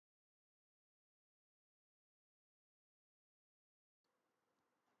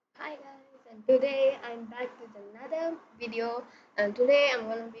Hi guys, and today I'm back with another video, and today I'm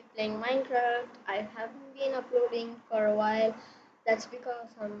gonna be playing Minecraft. I haven't been uploading for a while. That's because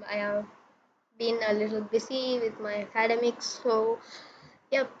I have been a little busy with my academics.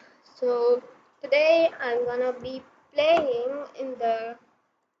 Yep. So today I'm gonna be playing in the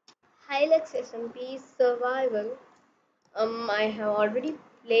Hylex SMP survival. I have already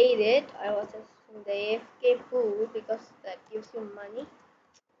played it. I was just in the AFK pool because that gives you money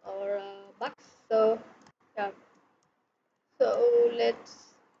or bucks. Yeah. So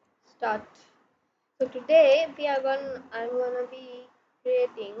let's start. So today I'm gonna be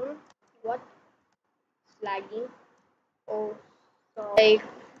creating what lagging. Oh, so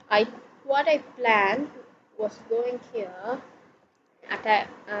I what I planned was going here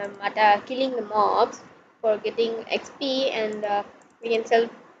killing the mobs for getting XP, and we can sell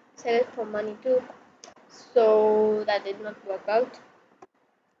it for money too. So that did not work out.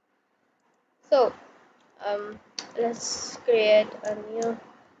 So um, let's create a new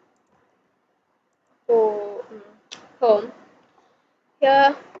home.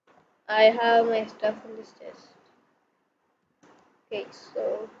 Here I have my stuff in this chest. Okay,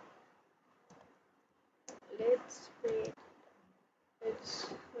 so let's create. Let's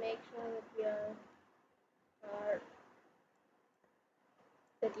make sure that we are our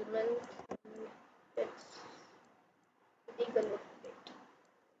settlement. Let's take a look at it.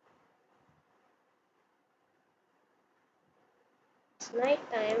 It's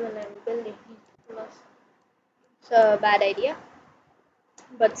night time and I'm building. It's a bad idea,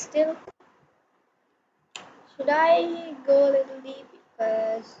 but still, should I go a little deep?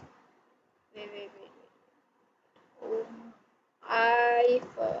 Because wait. Oh, okay.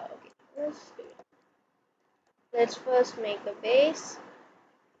 Let's first make a base.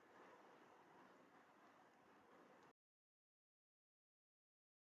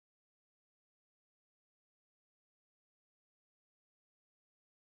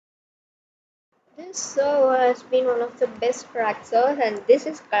 This server has been one of the best cracked servers, and this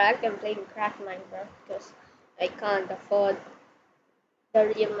is cracked. I'm playing cracked Minecraft because I can't afford the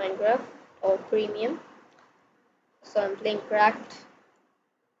real Minecraft or premium, so I'm playing cracked.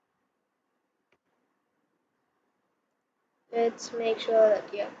 Let's make sure that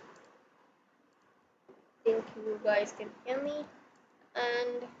think you guys can hear me,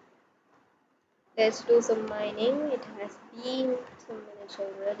 and let's do some mining. It has been some minutes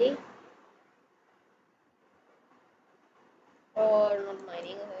already, or not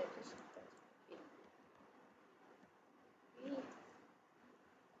mining.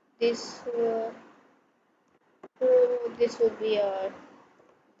 This this will be a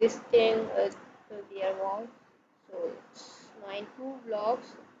this thing will be a wall. So it's 2 blocks.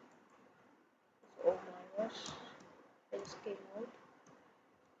 Oh my gosh, let's came out.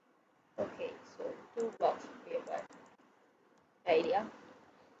 Okay, so 2 blocks would be a bad idea.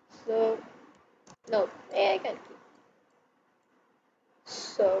 So no, I can keep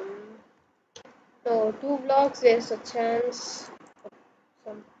some. No, 2 blocks. There's a chance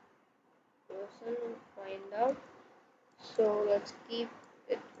some person will find out. So let's keep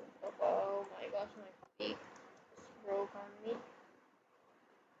it. Oh my gosh, my feet broke on me.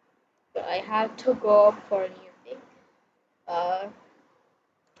 But I have to go up for a new thing.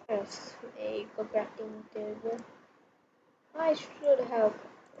 Let's make a crafting table. I should have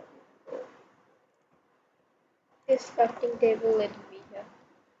this crafting table. Let me here.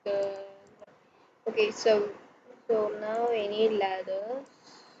 Okay, so now I need ladders.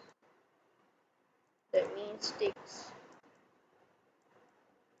 That means sticks.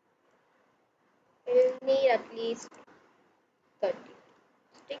 We'll need at least 30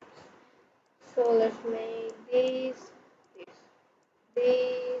 sticks. So let's make this,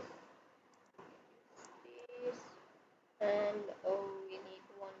 this, and oh, we need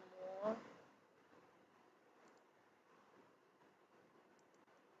one more.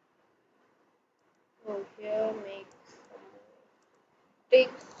 Oh, here make some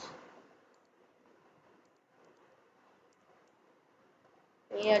sticks.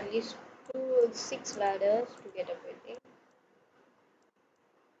 We need at least 6 ladders to get everything.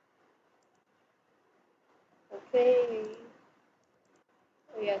 Okay,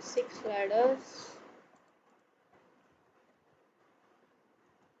 we have 6 ladders.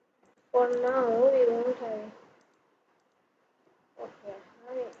 For now, we won't have. Okay,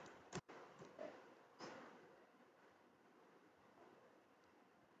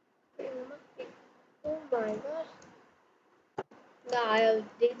 oh my gosh. I have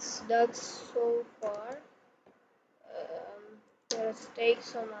dug so far. Let's take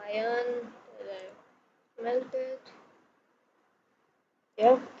some iron. Melt it.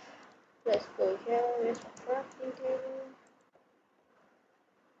 Yep. Let's go here. Where's my crafting table?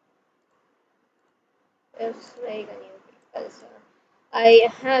 It's like a new because I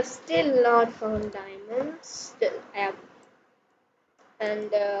have still not found diamonds. Still, I have,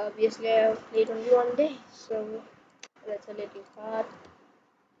 and obviously I have played only one day, so that's a little hard.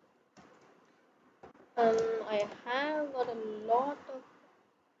 I have got a lot of.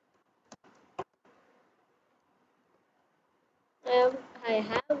 I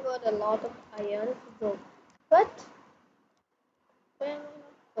have got a lot of iron, though. But well,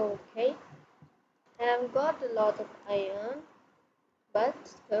 okay, I have got a lot of iron, but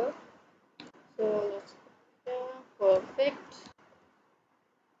still. So let's perfect.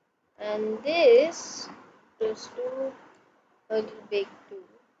 And this is too a little big too.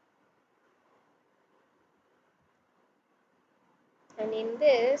 And in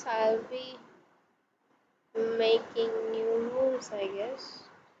this, I'll be making new rooms, I guess.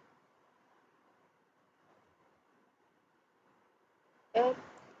 Yeah,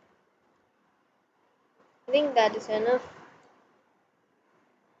 I think that is enough.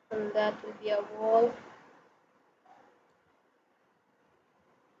 And that will be a wall.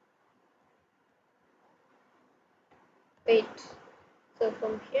 Wait. So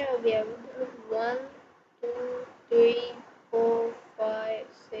from here we have 1, 2, 3, 4, 5,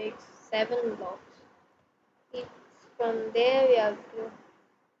 6, 7 blocks. It's from there we have to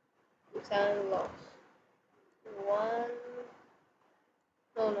 7 blocks. 1,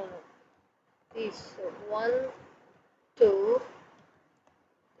 no. This so 1, 2,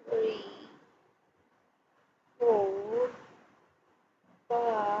 3, 4,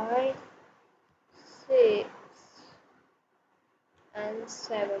 5, 6, and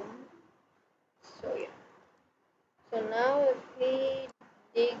 7. So yeah. So now if we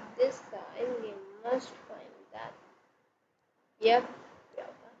dig this side, we must find that. Yep.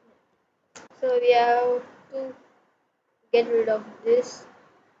 So we have to get rid of this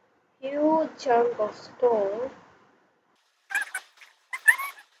huge chunk of stone.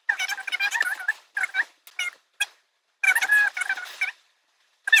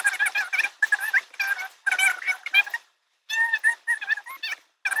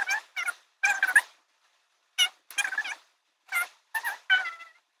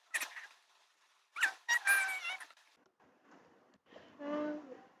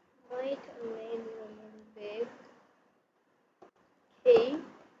 Might have made it a little big. Okay,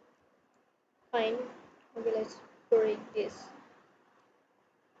 fine. Okay, let's break this.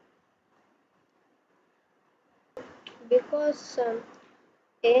 Because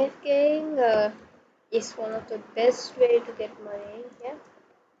AFKing is one of the best way to get money. Yeah.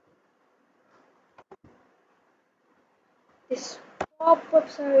 These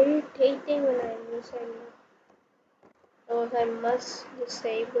pop-ups are irritating when I'm using. So I must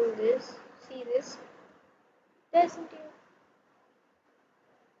disable this. See this? Doesn't it?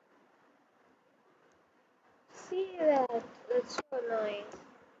 See that? That's so annoying.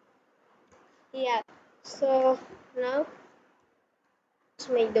 Yeah. So now let's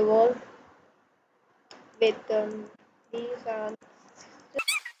make the wall with these are.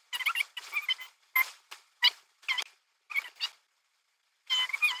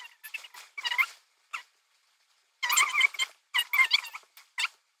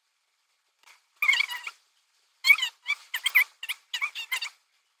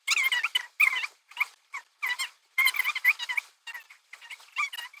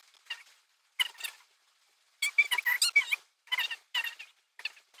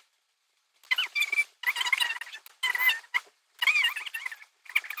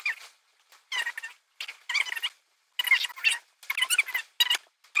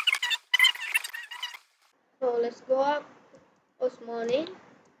 So let's go up this morning.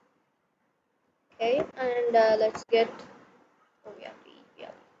 Okay, and let's get. Oh, we have to eat. We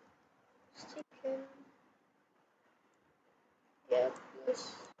have chicken. Yep.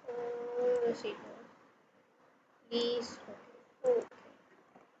 Let's eat more. Please. Okay.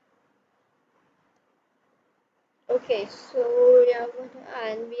 Okay. So yeah,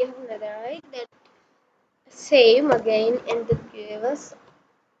 and we have another right that same again and the gave us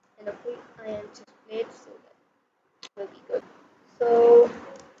and a full iron chest plate, so that will be good. So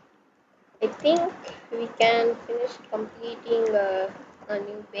I think we can finish completing a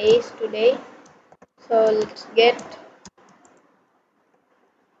new base today. So let's get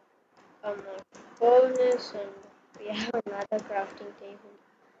a furnace and we have another crafting table.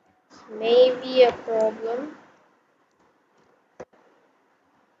 This may be a problem.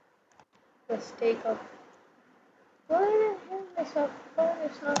 Let's take a furnace up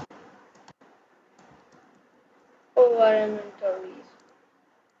over inventories.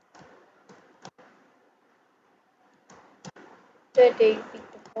 I take pick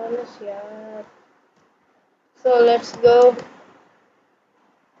the bonus? Yeah. So let's go.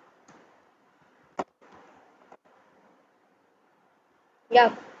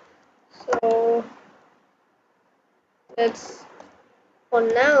 Yeah. So let's. For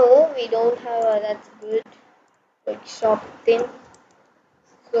now, we don't have a that's good like shop thing.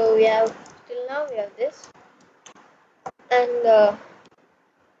 So we have till now we have this and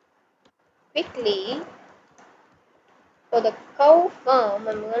quickly for the cow farm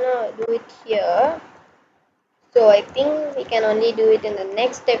I'm gonna do it here. So I think we can only do it in the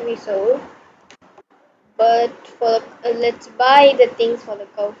next episode. But for let's buy the things for the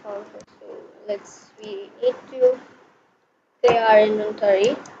cow farm first. So we need to clear our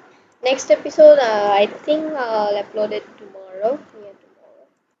inventory. Next episode, I think I'll upload it tomorrow.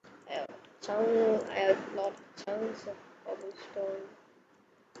 Yeah, tomorrow. I have a lot of chunks of cobblestone.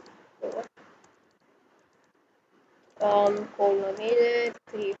 Coal needed.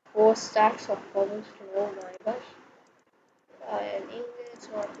 4 stacks of cobblestone. Oh my gosh. Iron ingots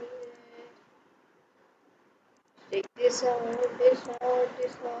not needed. Take this out, this out,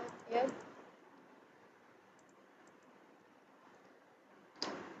 this out. Yep.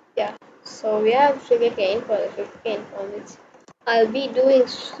 Yeah. So we have sugarcane for the sugarcane farm, which I'll be doing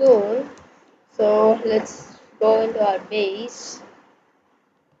soon. So let's go into our base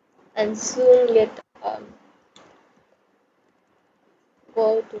and soon get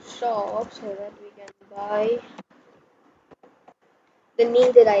go to shop so that we can buy the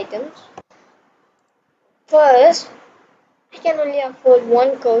needed items. First, I can only afford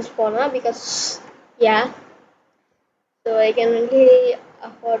one cow spawner because yeah, so I can only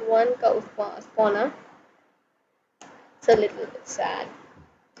afford one cow spawner. It's a little bit sad.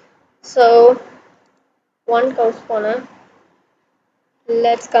 So one cow spawner.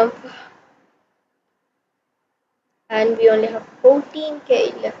 Let's come and we only have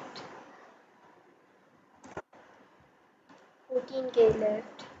 14k left. 14k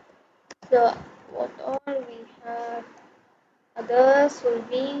left. So what all we have? Others will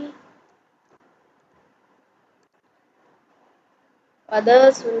be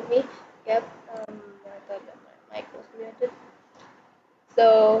yep. I thought that my mic was muted.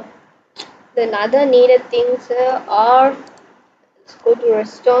 So the other needed things are let's go to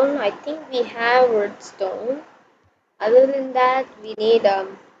redstone. I think we have redstone. Other than that, we need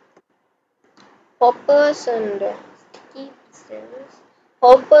hoppers and sticky pistons.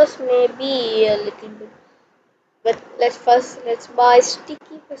 Hoppers may be a little bit, but let's buy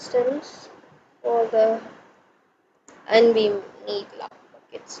sticky pistons for the and we need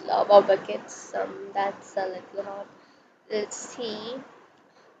lava buckets. That's a little hard. Let's see.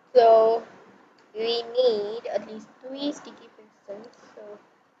 So we need at least 3 sticky pistons. So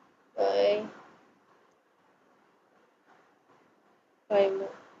by 5 more.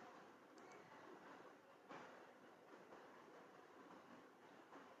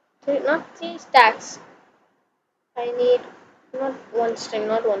 Not 3 stacks. I need not one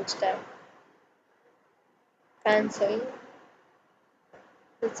stack. Cancel.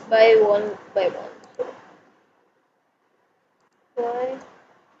 Let's buy one by one. So why?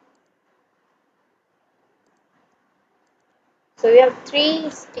 So we have 3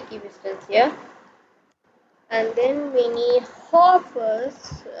 sticky pistons here, and then we need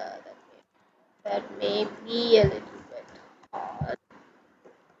hoppers. That may be a little bit hard.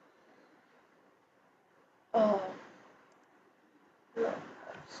 Oh, no.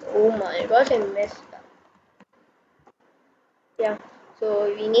 Oh my gosh, I messed up. Yeah,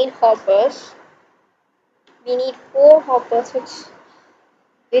 so we need hoppers. We need 4 hoppers, which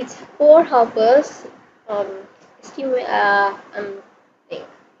with 4 hoppers, estimate the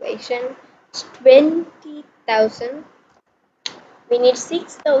equation is 20,000. We need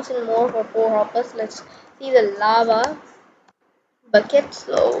 6,000 more for 4 hoppers. Let's see the lava bucket.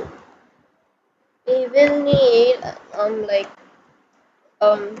 So we will need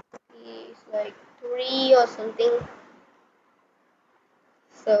it's like 3 or something.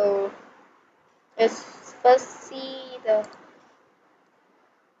 So let's first see the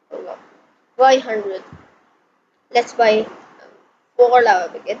 500. Let's buy 4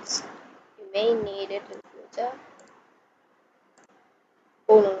 lava buckets. You may need it in future.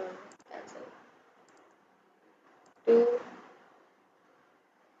 Oh no, cancel. 2.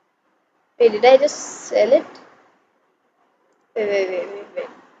 Wait, did I just sell it? Wait.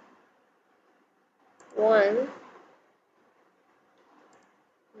 1.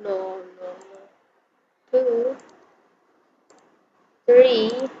 No. 2.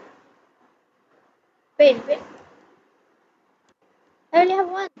 3. Wait. I only have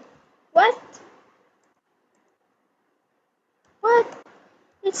 1. What? What?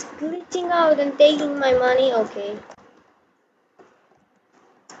 It's glitching out and taking my money. Okay.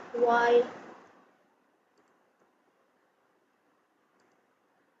 Why?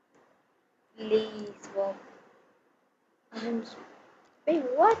 Please, well, I'm. Wait,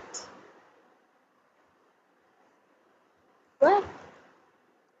 what? What?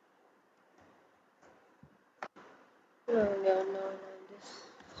 No, no, no, no.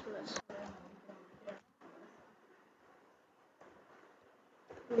 This must.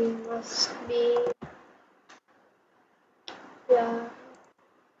 We must be. Yeah.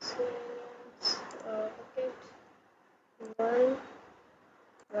 Serious. Bucket. One.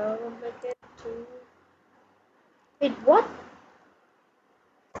 Lava bucket. Two. Wait, what?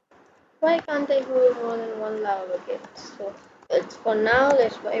 Why can't I hold more than one lava bucket? So, it's for now.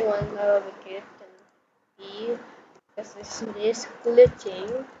 Let's buy one lava bucket and leave because this is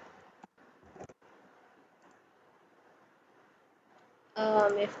glitching.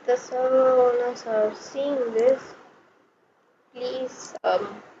 If the server owners are seeing this, please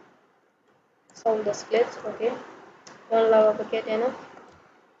solve this glitch. Okay, one lava bucket enough.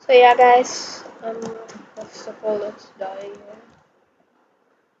 So yeah, guys. First of all, let's die here.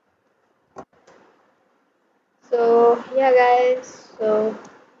 So yeah, guys. So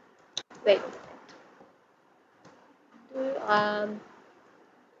wait. Um,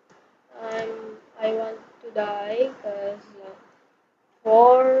 I'm I want to die because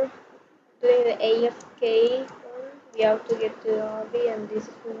for doing the AFK one, we have to get to the lobby, and this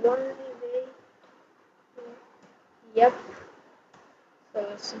is the only way. Yep. So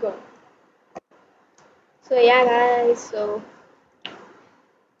let's go. So yeah, guys. So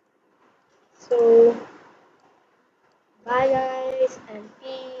bye, guys, and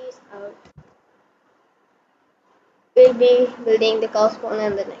peace out. We'll be building the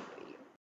correspondent in the next.